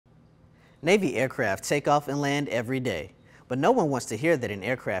Navy aircraft take off and land every day, but no one wants to hear that an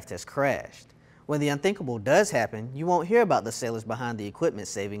aircraft has crashed. When the unthinkable does happen, you won't hear about the sailors behind the equipment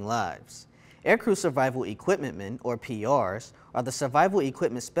saving lives. Aircrew Survival Equipmentmen, or PRs, are the survival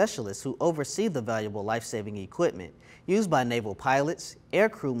equipment specialists who oversee the valuable life-saving equipment used by naval pilots, air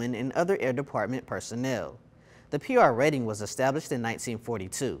crewmen, and other Air Department personnel. The PR rating was established in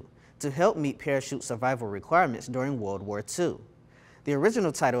 1942 to help meet parachute survival requirements during World War II. The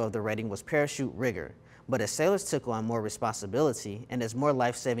original title of the rating was Parachute Rigger, but as sailors took on more responsibility and as more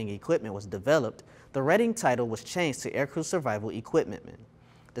life-saving equipment was developed, the rating title was changed to Aircrew Survival Equipmentmen.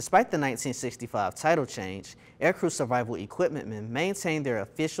 Despite the 1965 title change, Aircrew Survival Equipmentmen maintained their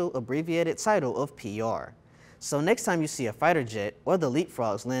official abbreviated title of PR. So next time you see a fighter jet or the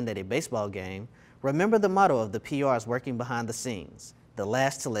Leapfrogs land at a baseball game, remember the motto of the PRs working behind the scenes: the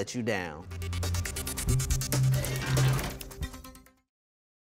last to let you down.